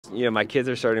my kids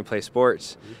are starting to play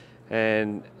sports,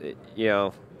 and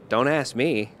don't ask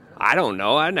me. I don't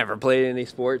know. I never played any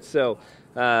sports, so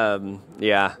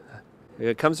yeah. When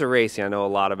it comes to racing, I know a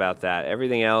lot about that.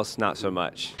 Everything else, not so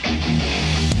much.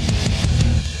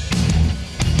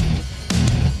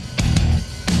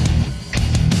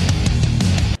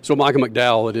 So Michael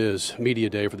McDowell, it is media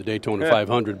day for the Daytona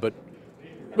 500, but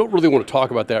don't really want to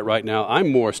talk about that right now.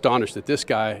 I'm more astonished that this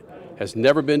guy has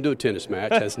never been to a tennis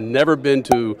match, has never been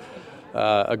to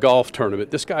a golf tournament.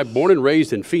 This guy, born and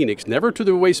raised in Phoenix, never to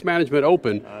the Waste Management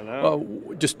Open. I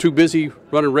know. Just too busy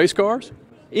running race cars?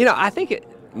 I think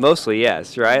mostly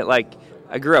yes, right? Like,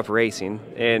 I grew up racing,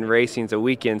 and racing's a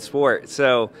weekend sport,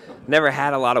 so never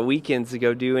had a lot of weekends to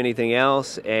go do anything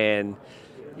else, and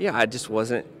I just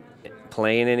wasn't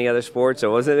playing any other sports. I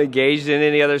wasn't engaged in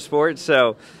any other sports,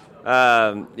 so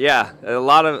a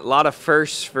lot of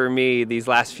firsts for me these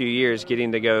last few years,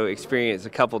 getting to go experience a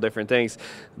couple different things.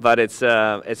 But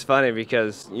it's funny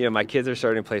because my kids are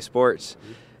starting to play sports,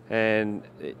 and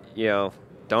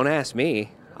don't ask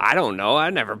me. I don't know.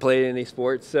 I never played any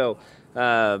sports, so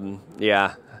when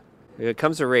it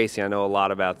comes to racing, I know a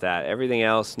lot about that. Everything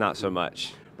else, not so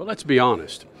much. But let's be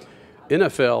honest,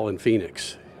 NFL in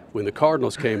Phoenix, when the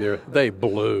Cardinals came there, they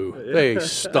blew. They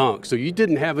stunk. So you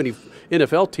didn't have any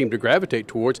NFL team to gravitate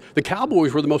towards. The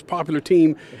Cowboys were the most popular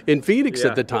team in Phoenix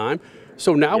at the time.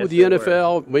 So now with the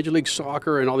NFL, Major League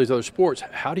Soccer, and all these other sports,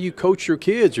 how do you coach your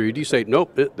kids? Or do you say,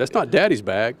 nope, that's not Daddy's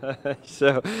bag?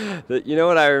 So,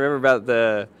 what I remember about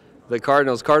the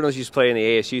Cardinals? Cardinals used to play in the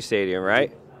ASU Stadium,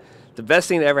 right? The best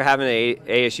thing that ever happened at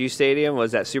ASU Stadium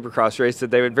was that Supercross race that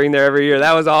they would bring there every year.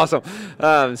 That was awesome.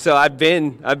 So I've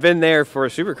been there for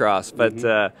Supercross,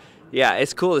 but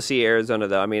it's cool to see Arizona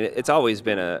though. I mean, it's always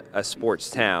been a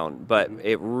sports town, but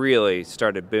it really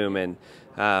started booming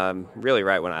really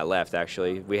right when I left.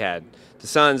 Actually, we had the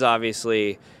Suns,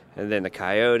 obviously, and then the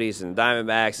Coyotes and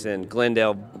Diamondbacks, and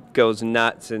Glendale goes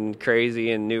nuts and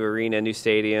crazy, and new arena, new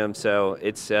stadium. So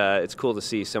it's cool to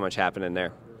see so much happening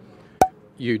there.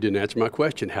 You didn't answer my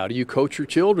question. How do you coach your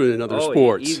children in other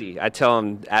sports? Easy. I tell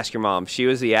them, ask your mom. She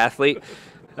was the athlete.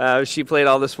 She played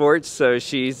all the sports, so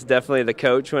she's definitely the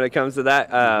coach when it comes to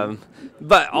that.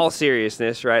 But all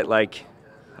seriousness, right? Like,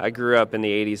 I grew up in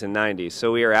the 80s and 90s,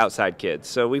 so we were outside kids.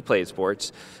 So we played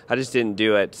sports. I just didn't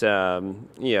do it,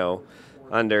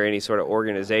 under any sort of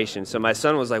organization. So my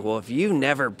son was like, well, if you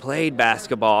never played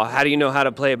basketball, how do you know how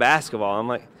to play basketball? I'm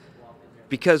like,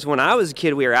 because when I was a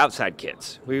kid, we were outside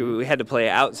kids. We had to play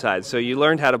outside, so you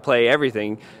learned how to play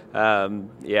everything.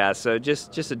 So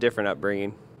just a different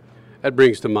upbringing. That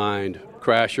brings to mind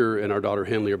Crasher and our daughter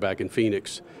Henley are back in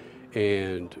Phoenix,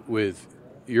 and with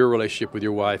your relationship with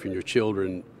your wife and your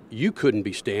children, you couldn't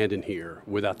be standing here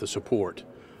without the support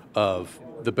of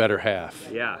the better half.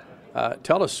 Yeah.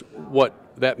 Tell us what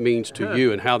that means to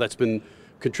you and how that's been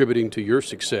contributing to your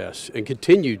success and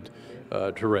continued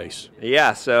to race.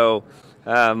 Yeah, so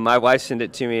my wife sent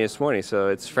it to me this morning, so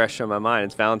it's fresh on my mind.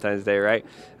 It's Valentine's Day, right?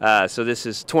 So this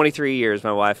is 23 years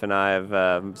my wife and I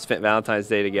have spent Valentine's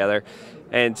Day together.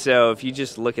 And so if you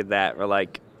just look at that, we're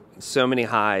like so many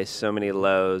highs, so many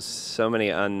lows, so many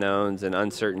unknowns and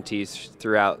uncertainties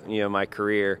throughout, my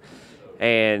career.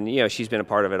 And, she's been a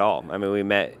part of it all. I mean, we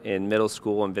met in middle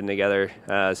school and been together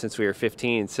since we were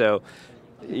 15. So,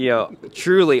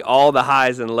 truly all the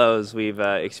highs and lows we've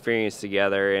experienced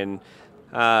together.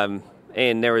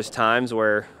 And there was times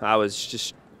where I was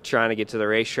just trying to get to the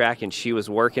racetrack and she was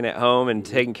working at home and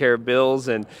taking care of bills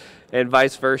and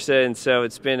vice versa. And so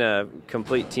it's been a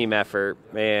complete team effort.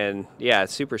 And,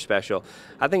 it's super special.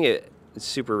 I think it's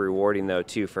super rewarding, though,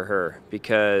 too, for her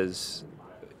because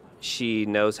she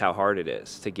knows how hard it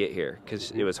is to get here because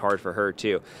it was hard for her,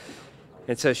 too.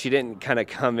 And so she didn't kind of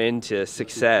come into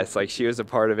success. Like, she was a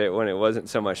part of it when it wasn't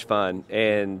so much fun.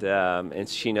 And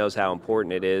she knows how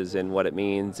important it is and what it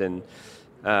means. And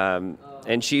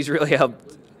she's really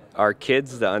helped our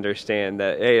kids to understand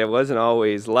that, hey, it wasn't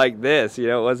always like this.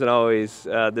 It wasn't always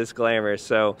this glamorous.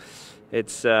 So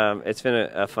it's been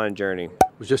a fun journey. I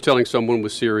was just telling someone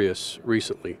with Sirius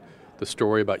recently the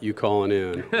story about you calling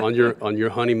in on your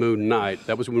honeymoon night.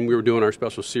 That was when we were doing our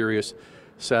special Sirius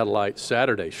Satellite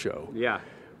Saturday show. Yeah.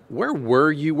 Where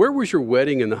were you? Where was your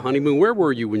wedding and the honeymoon? Where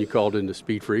were you when you called into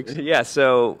SpeedFreaks? Yeah,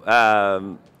 so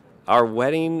our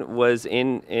wedding was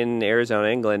in Arizona,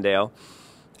 in Glendale,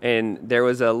 and there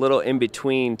was a little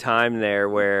in-between time there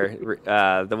where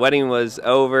the wedding was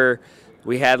over.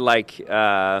 We had like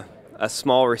a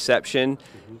small reception,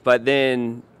 but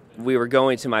then we were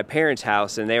going to my parents'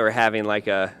 house, and they were having like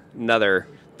another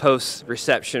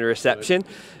post-reception.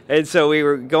 And so we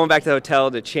were going back to the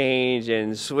hotel to change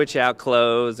and switch out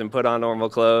clothes and put on normal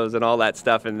clothes and all that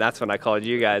stuff, and that's when I called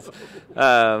you guys.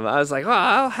 I was like, well,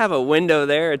 I'll have a window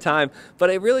there, a time.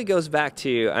 But it really goes back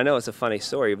to, I know it's a funny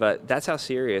story, but that's how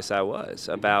serious I was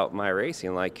about my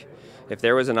racing. Like, if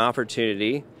there was an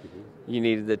opportunity, you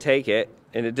needed to take it,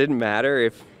 and it didn't matter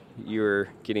if you were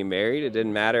getting married. It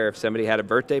didn't matter if somebody had a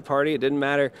birthday party. It didn't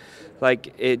matter.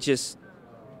 Like,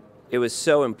 it was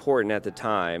so important at the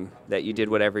time that you did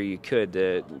whatever you could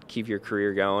to keep your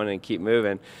career going and keep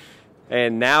moving.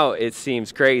 And now it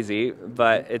seems crazy,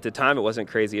 but at the time it wasn't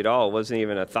crazy at all. It wasn't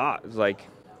even a thought. It was like,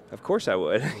 of course I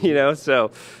would, you know?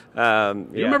 So, yeah.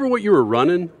 You remember what you were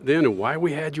running then and why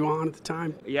we had you on at the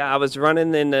time? Yeah, I was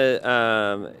running in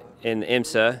the in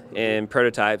IMSA in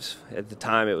prototypes. At the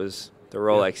time it was the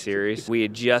Rolex series. We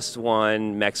had just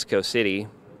won Mexico City,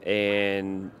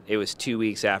 and it was 2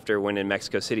 weeks after winning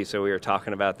Mexico City, so we were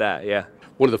talking about that, yeah.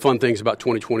 One of the fun things about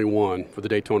 2021 for the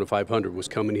Daytona 500 was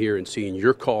coming here and seeing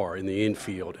your car in the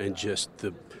infield and just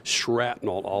the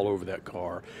shrapnel all over that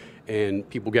car and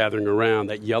people gathering around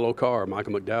that yellow car,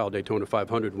 Michael McDowell, Daytona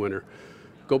 500 winner.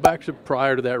 Go back to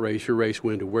prior to that race, your race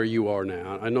win, to where you are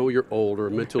now. I know you're older,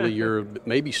 mentally you're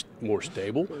maybe more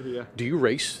stable. Yeah. Do you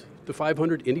race the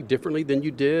 500 any differently than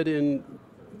you did in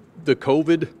the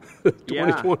COVID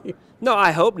 2020? Yeah. No,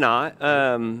 I hope not.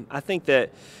 I think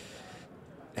that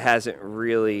hasn't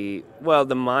really, well,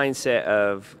 the mindset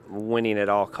of winning at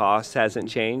all costs hasn't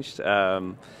changed.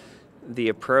 The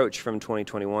approach from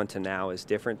 2021 to now is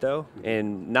different, though,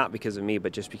 and not because of me,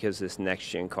 but just because of this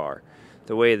next-gen car.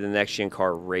 The way the next-gen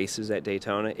car races at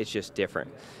Daytona, it's just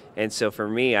different. And so for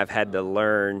me, I've had to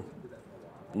learn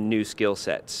new skill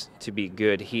sets to be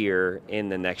good here in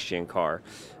the next-gen car.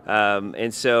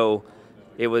 And so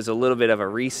it was a little bit of a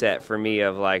reset for me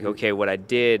of like, okay, what I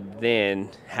did then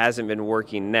hasn't been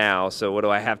working now, so what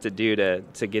do I have to do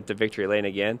to get the victory lane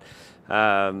again?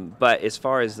 But as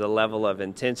far as the level of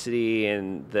intensity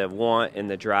and the want and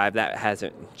the drive, that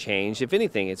hasn't changed. If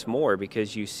anything, it's more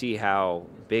because you see how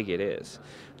big it is.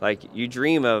 Like, you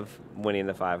dream of winning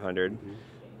the 500,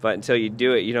 but until you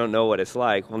do it, you don't know what it's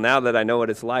like. Well, now that I know what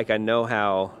it's like, I know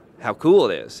how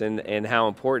cool it is and how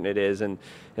important it is, and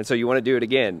so you want to do it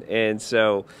again. And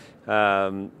so,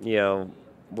 you know,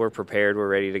 we're prepared, we're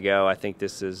ready to go. I think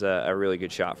this is a really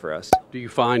good shot for us. Do you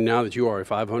find now that you are a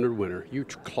 500 winner, you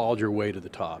clawed your way to the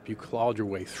top, you clawed your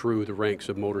way through the ranks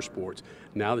of motorsports.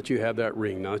 Now that you have that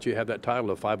ring, now that you have that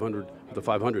title of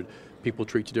 500, people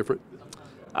treat you different?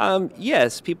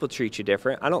 Yes, people treat you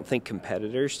different. I don't think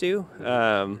competitors do,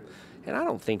 and I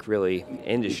don't think really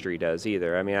industry does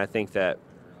either. I mean, I think that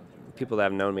people that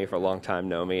have known me for a long time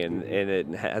know me, and it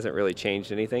hasn't really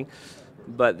changed anything.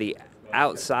 But the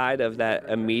outside of that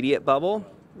immediate bubble,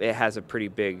 it has a pretty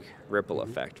big ripple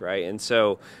effect, right? And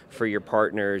so for your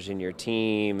partners and your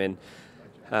team and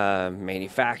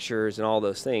manufacturers and all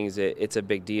those things, it's a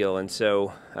big deal. And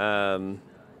so,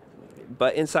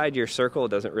 but inside your circle, it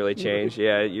doesn't really change.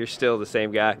 Yeah, you're still the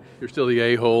same guy. You're still the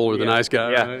a-hole or the nice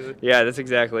guy. Yeah, right? Yeah, that's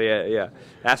exactly it. Yeah,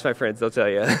 ask my friends; they'll tell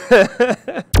you.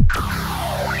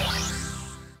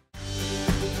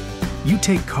 You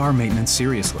take car maintenance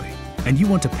seriously, and you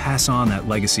want to pass on that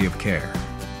legacy of care.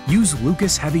 Use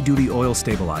Lucas Heavy Duty Oil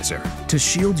Stabilizer to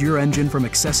shield your engine from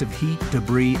excessive heat,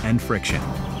 debris, and friction.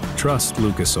 Trust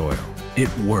Lucas Oil.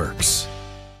 It works.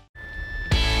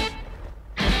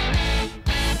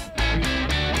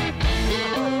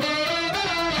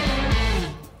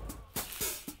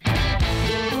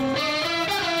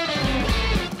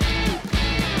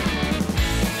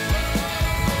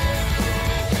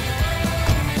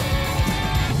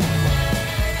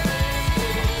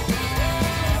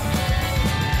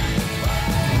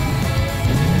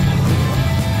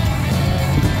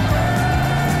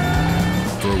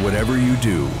 Whatever you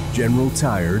do, General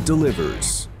Tire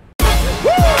delivers.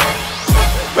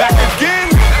 Back again.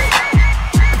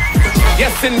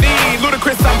 Yes, indeed.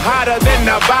 Ludicrous, I'm hotter than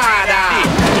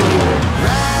Nevada.